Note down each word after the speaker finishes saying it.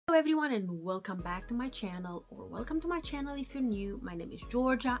everyone, and welcome back to my channel, or welcome to my channel if you're new. My name is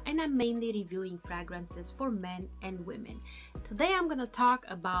Georgia and I'm mainly reviewing fragrances for men and women. Today I'm gonna talk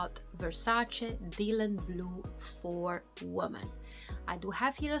about Versace Dylan Blue for women. I do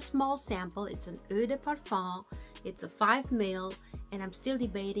have here a small sample. It's an eau-de-p. It's a 5 ml, and I'm still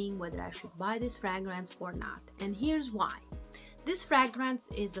debating whether I should buy this fragrance or not, and here's why. This fragrance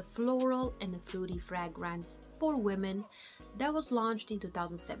is a floral and a fruity fragrance for women that was launched in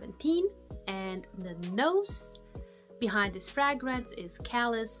 2017, and the nose behind this fragrance is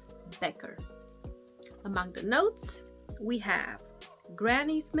Callus Becker. Among the notes, we have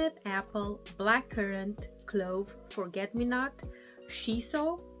Granny Smith apple, blackcurrant, clove, forget-me-not,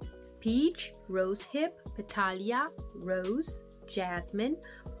 shiso, peach, rosehip, petalia, rose, jasmine,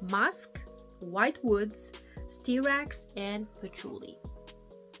 musk, white woods, styrax, and patchouli.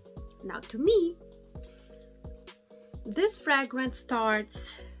 Now, to me, this fragrance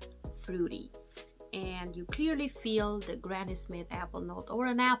starts fruity, and you clearly feel the Granny Smith apple note, or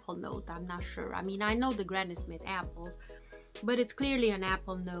an apple note. I'm not sure. I mean, I know the Granny Smith apples, but it's clearly an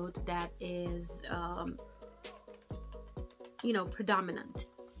apple note that is, predominant.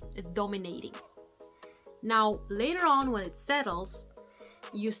 It's dominating. Now, later on when it settles,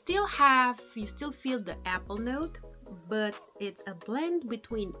 you still feel the apple note, but it's a blend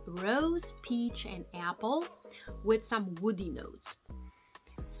between rose, peach, and apple with some woody notes.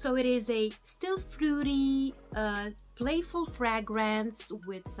 So it is a still fruity, playful fragrance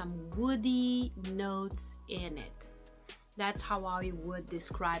with some woody notes in it. That's how I would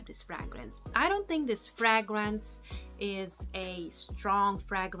describe this fragrance. I don't think this fragrance is a strong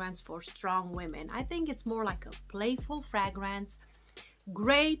fragrance for strong women. I think it's more like a playful fragrance,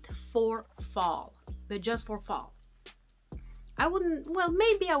 great for fall, but just for fall. I wouldn't, well,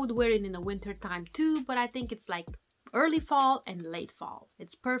 maybe I would wear it in the winter time too, but I think it's like early fall and late fall.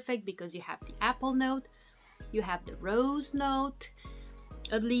 It's perfect because you have the apple note, you have the rose note.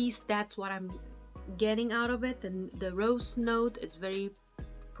 At least that's what I'm getting out of it. And the rose note is very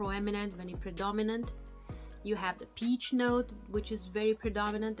proeminent, very predominant. You have the peach note, which is very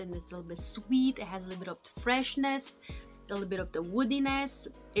predominant, and it's a little bit sweet. It has a little bit of freshness, a little bit of the woodiness.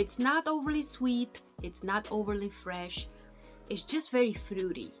 It's not overly sweet, it's not overly fresh. It's just very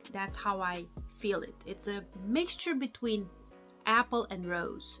fruity. That's how I feel it. It's a mixture between apple and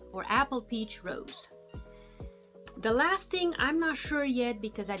rose, or apple, peach, rose. The lasting, I'm not sure yet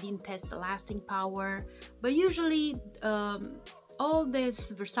because I didn't test the lasting power, but usually all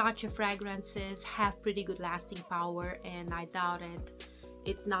these Versace fragrances have pretty good lasting power, and I doubt it.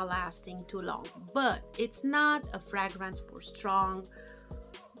 It's not lasting too long, but it's not a fragrance for strong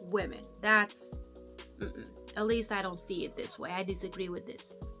women. That's at least I don't see it this way. I disagree with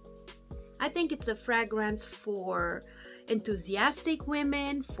this. I think it's a fragrance for enthusiastic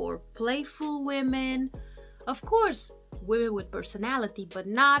women, for playful women, of course women with personality, but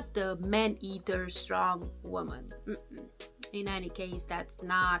not the man-eater strong woman. In any case, that's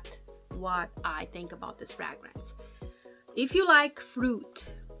not what I think about this fragrance. If you like fruit,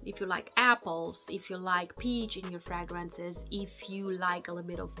 if you like apples, if you like peach in your fragrances, if you like a little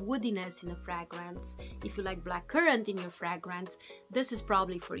bit of woodiness in a fragrance, if you like blackcurrant in your fragrance, this is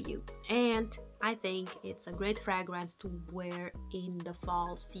probably for you. And I think it's a great fragrance to wear in the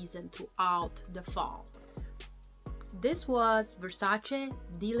fall season, throughout the fall. This was Versace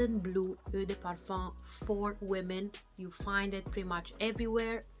Dylan Blue eau-de-p for women. You find it pretty much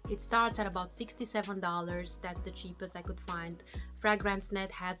everywhere. It starts at about $67. That's the cheapest I could find.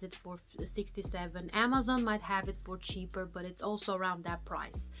 FragranceNet has it for $67. Amazon might have it for cheaper, but it's also around that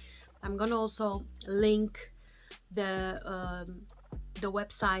price. I'm gonna also link the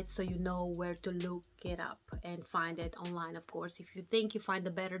website so you know where to look it up and find it online. Of course, if you think you find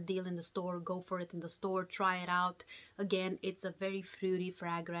a better deal in the store, go for it in the store, try it out. Again, it's a very fruity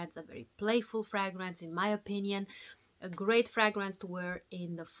fragrance, a very playful fragrance in my opinion, a great fragrance to wear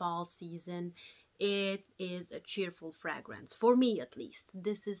in the fall season. It is a cheerful fragrance, for me at least.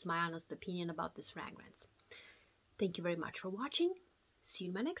 This is my honest opinion about this fragrance. Thank you very much for watching. See you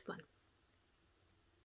in my next one.